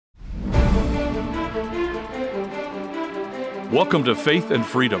Welcome to Faith and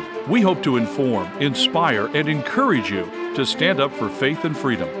Freedom. We hope to inform, inspire, and encourage you to stand up for faith and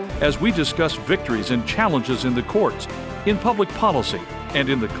freedom as we discuss victories and challenges in the courts, in public policy, and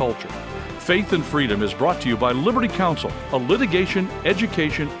in the culture. Faith and Freedom is brought to you by Liberty Counsel, a litigation,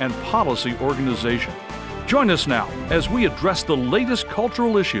 education, and policy organization. Join us now as we address the latest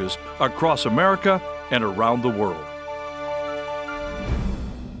cultural issues across America and around the world.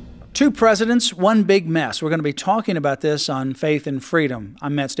 Two presidents, one big mess. We're going to be talking about this on Faith and Freedom.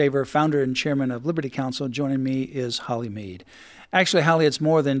 I'm Matt Staver, founder and chairman of Liberty Counsel. Joining me is Holly Mead. Actually, Holly, it's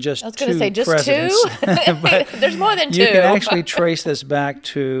more than just two presidents. I was going to say just two? But there's more than two. You can actually trace this back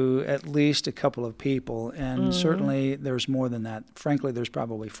to at least a couple of people, and certainly there's more than that. Frankly, there's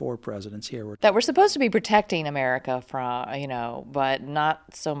probably four presidents here. That we're supposed to be protecting America from, but not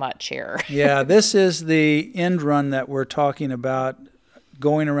so much here. Yeah, this is the end run that we're talking about,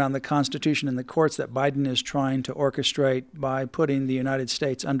 going around the Constitution and the courts that Biden is trying to orchestrate by putting the United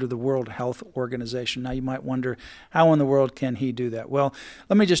States under the World Health Organization. Now, you might wonder, how in the world can he do that? Well,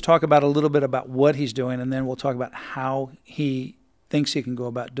 let me just talk about a little bit about what he's doing, and then we'll talk about how he thinks he can go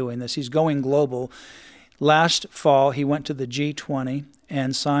about doing this. He's going global. Last fall, he went to the G20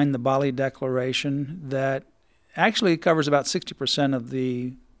 and signed the Bali Declaration that actually covers about 60% of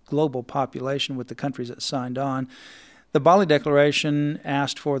the global population with the countries that signed on. The Bali Declaration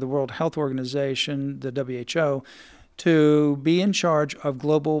asked for the World Health Organization, the WHO, to be in charge of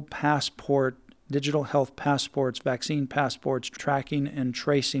global passport, digital health passports, vaccine passports, tracking and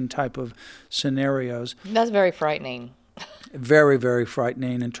tracing type of scenarios. That's very frightening. Very, very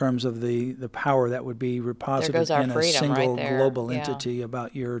frightening in terms of the power that would be reposited in a single global entity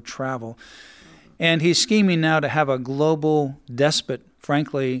about your travel. And he's scheming now to have a global despot,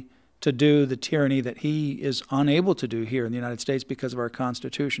 frankly, to do the tyranny that he is unable to do here in the United States because of our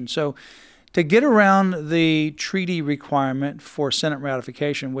Constitution. So to get around the treaty requirement for Senate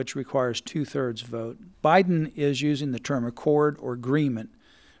ratification, which requires 2/3 vote, Biden is using the term accord or agreement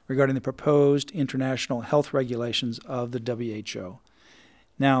regarding the proposed international health regulations of the WHO.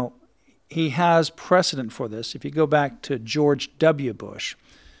 Now, he has precedent for this. If you go back to George W. Bush,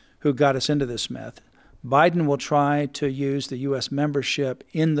 who got us into this mess, Biden will try to use the U.S. membership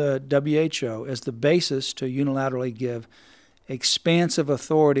in the WHO as the basis to unilaterally give expansive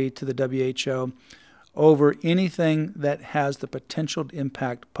authority to the WHO over anything that has the potential to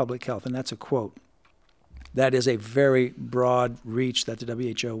impact public health. And that's a quote. That is a very broad reach that the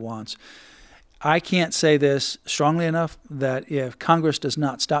WHO wants. I can't say this strongly enough that if Congress does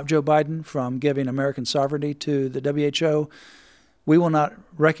not stop Joe Biden from giving American sovereignty to the WHO, we will not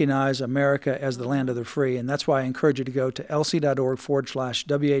recognize America as the land of the free. And that's why I encourage you to go to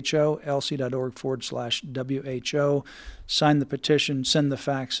lc.org/WHO, lc.org/WHO, sign the petition, send the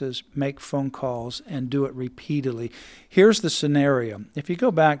faxes, make phone calls, and do it repeatedly. Here's the scenario. If you go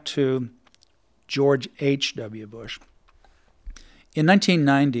back to George H.W. Bush, in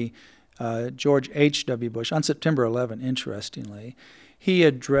 1990, George H.W. Bush, on September 11, interestingly, he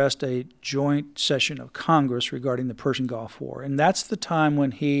addressed a joint session of Congress regarding the Persian Gulf War. And that's the time when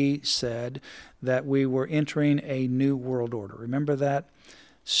he said that we were entering a new world order. Remember that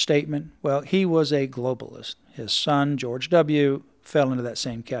statement? Well, he was a globalist. His son, George W., fell into that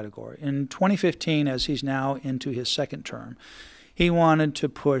same category. In 2015, as he's now into his second term, he wanted to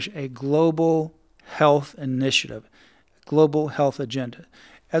push a global health initiative, global health agenda.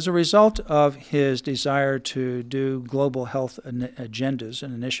 As a result of his desire to do global health agendas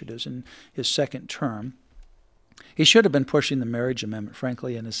and initiatives in his second term, he should have been pushing the marriage amendment,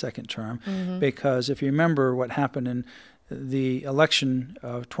 frankly, in his second term, because if you remember what happened in the election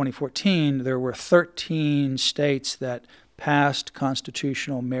of 2014, there were 13 states that passed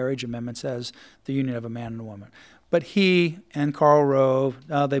constitutional marriage amendments as the union of a man and a woman. But he and Karl Rove,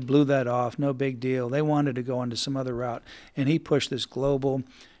 they blew that off, no big deal. They wanted to go into some other route, and he pushed this global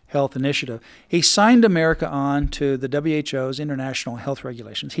health initiative. He signed America on to the WHO's international health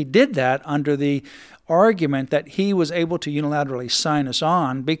regulations. He did that under the argument that he was able to unilaterally sign us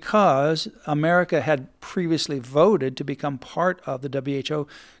on because America had previously voted to become part of the WHO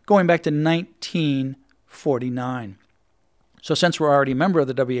going back to 1949. So since we're already a member of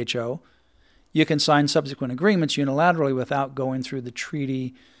the WHO, you can sign subsequent agreements unilaterally without going through the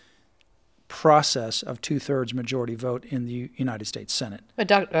treaty process of 2/3 majority vote in the United States Senate. But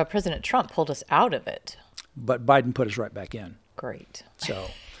President Trump pulled us out of it. But Biden put us right back in. Great. So,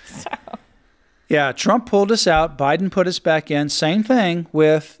 yeah, Trump pulled us out. Biden put us back in. Same thing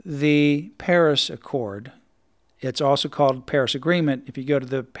with the Paris Accord. It's also called Paris Agreement. If you go to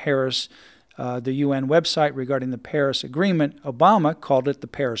the Paris the UN website regarding the Paris Agreement, Obama called it the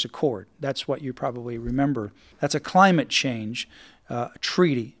Paris Accord. That's what you probably remember. That's a climate change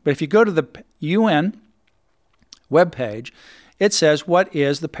treaty. But if you go to the UN webpage, it says, what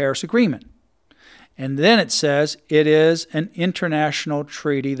is the Paris Agreement? And then it says it is an international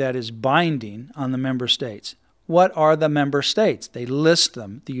treaty that is binding on the member states. What are the member states? They list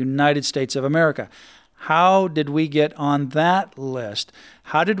them, the United States of America. How did we get on that list?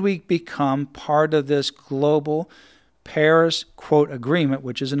 How did we become part of this global Paris, quote, agreement,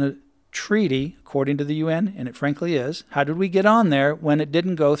 which is a treaty, according to the UN, and it frankly is? How did we get on there when it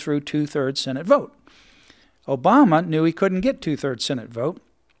didn't go through 2/3 Senate vote? Obama knew he couldn't get 2/3 Senate vote,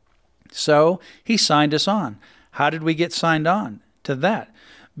 so he signed us on. How did we get signed on to that?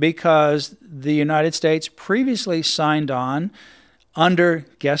 Because the United States previously signed on under,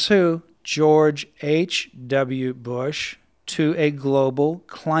 guess who? George H.W. Bush, to a global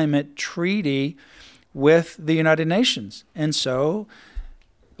climate treaty with the United Nations. And so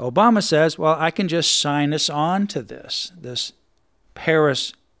Obama says, well, I can just sign us on to this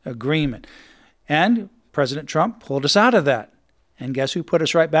Paris Agreement. And President Trump pulled us out of that. And guess who put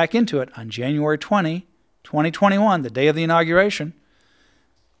us right back into it on January 20, 2021, the day of the inauguration?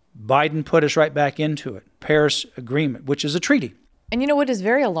 Biden put us right back into it. Paris Agreement, which is a treaty. And you know what is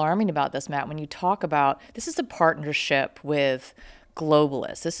very alarming about this, Matt, when you talk about this is a partnership with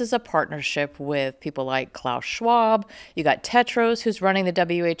globalists. This is a partnership with people like Klaus Schwab. You got Tedros, who's running the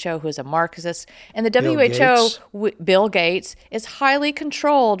WHO, who's a Marxist. And the WHO, Bill Gates, is highly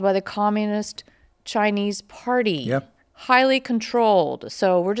controlled by the Communist Chinese Party. Yep. Highly controlled.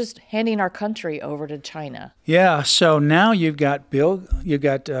 So we're just handing our country over to China. Yeah, so now you've got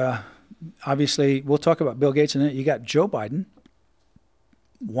obviously, we'll talk about Bill Gates in a minute. You got Joe Biden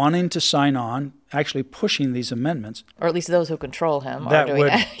wanting to sign on, actually pushing these amendments. Or at least those who control him are doing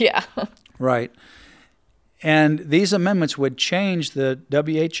that. Yeah. Right. And these amendments would change the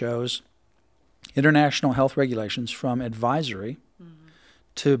WHO's international health regulations from advisory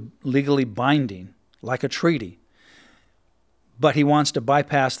to legally binding, like a treaty. But he wants to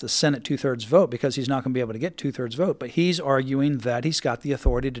bypass the Senate 2/3 vote because he's not going to be able to get 2/3 vote. But he's arguing that he's got the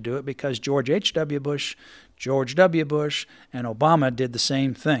authority to do it because George H.W. Bush, George W. Bush, and Obama did the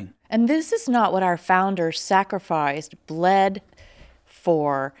same thing. And this is not what our founders sacrificed, bled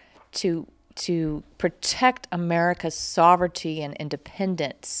for to protect America's sovereignty and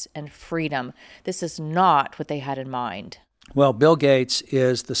independence and freedom. This is not what they had in mind. Well, Bill Gates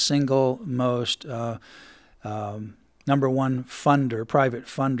is the single most number one funder, private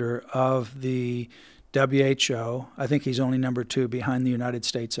funder of the WHO. I think he's only number 2 behind the United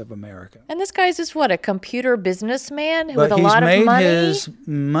States of America. And this guy's just what, a computer businessman with a lot of money? But he's made his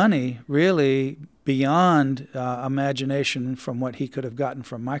money really beyond imagination from what he could have gotten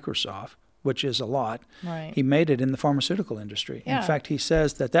from Microsoft, which is a lot. Right. He made it in the pharmaceutical industry. Yeah. In fact, he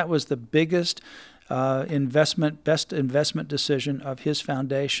says that was the biggest best investment decision of his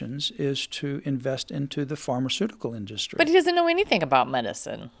foundations is to invest into the pharmaceutical industry. But he doesn't know anything about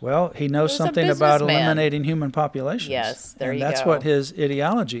medicine. Well, he knows something about eliminating human populations. Yes, there you go. And that's go. what his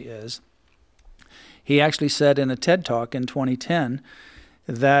ideology is. He actually said in a TED Talk in 2010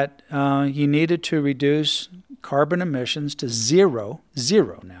 that you needed to reduce carbon emissions to zero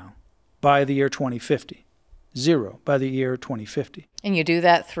now, by the year 2050. Zero by the year 2050. And you do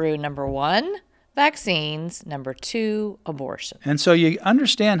that through, number 1, vaccines, number 2, abortion. And so you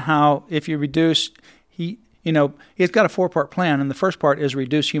understand how if you reduce, he's got a 4-part plan, and the first part is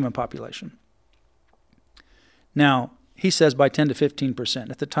reduce human population. Now, he says by 10 to 15%.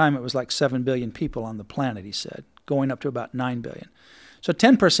 At the time, it was like 7 billion people on the planet, he said, going up to about 9 billion. So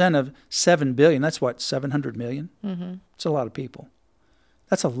 10% of 7 billion, that's what, 700 million? Mm-hmm. It's a lot of people.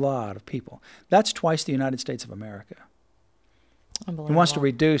 That's a lot of people. That's twice the United States of America. He wants to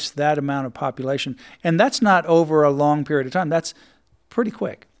reduce that amount of population. And that's not over a long period of time. That's pretty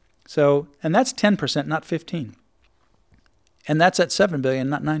quick. So, and that's 10%, not 15%. And that's at 7 billion,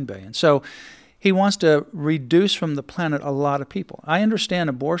 not 9 billion. So he wants to reduce from the planet a lot of people. I understand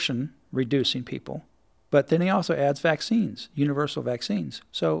abortion reducing people, but then he also adds vaccines, universal vaccines.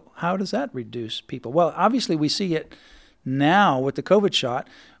 So how does that reduce people? Well, obviously we see it now with the COVID shot,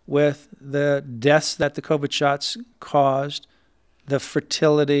 with the deaths that the COVID shots caused, the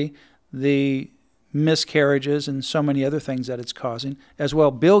fertility, the miscarriages, and so many other things that it's causing as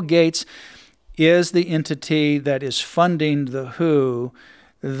well. Bill Gates is the entity that is funding the WHO,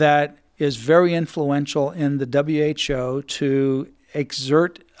 that is very influential in the WHO to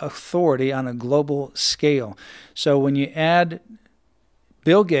exert authority on a global scale. So when you add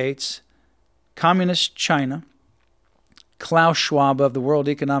Bill Gates, Communist China, Klaus Schwab of the World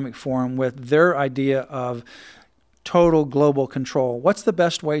Economic Forum with their idea of total global control. What's the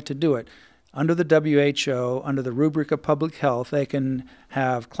best way to do it? Under the WHO, under the rubric of public health, they can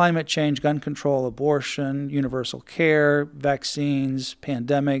have climate change, gun control, abortion, universal care, vaccines,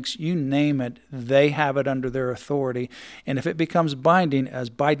 pandemics, you name it, they have it under their authority. And if it becomes binding, as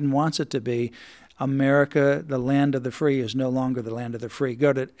Biden wants it to be, America, the land of the free, is no longer the land of the free.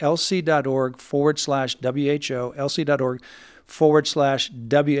 Go to lc.org/WHO,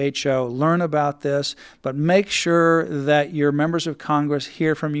 lc.org/WHO. Learn about this, but make sure that your members of Congress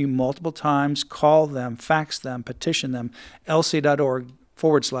hear from you multiple times. Call them, fax them, petition them, lc.org/WHO.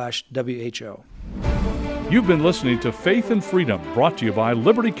 You've been listening to Faith and Freedom, brought to you by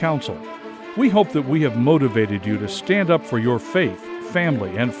Liberty Counsel. We hope that we have motivated you to stand up for your faith,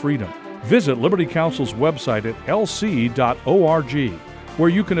 family, and freedom. Visit Liberty Counsel's website at lc.org, where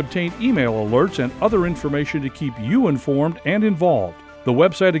you can obtain email alerts and other information to keep you informed and involved. The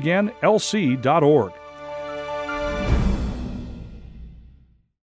website again, lc.org.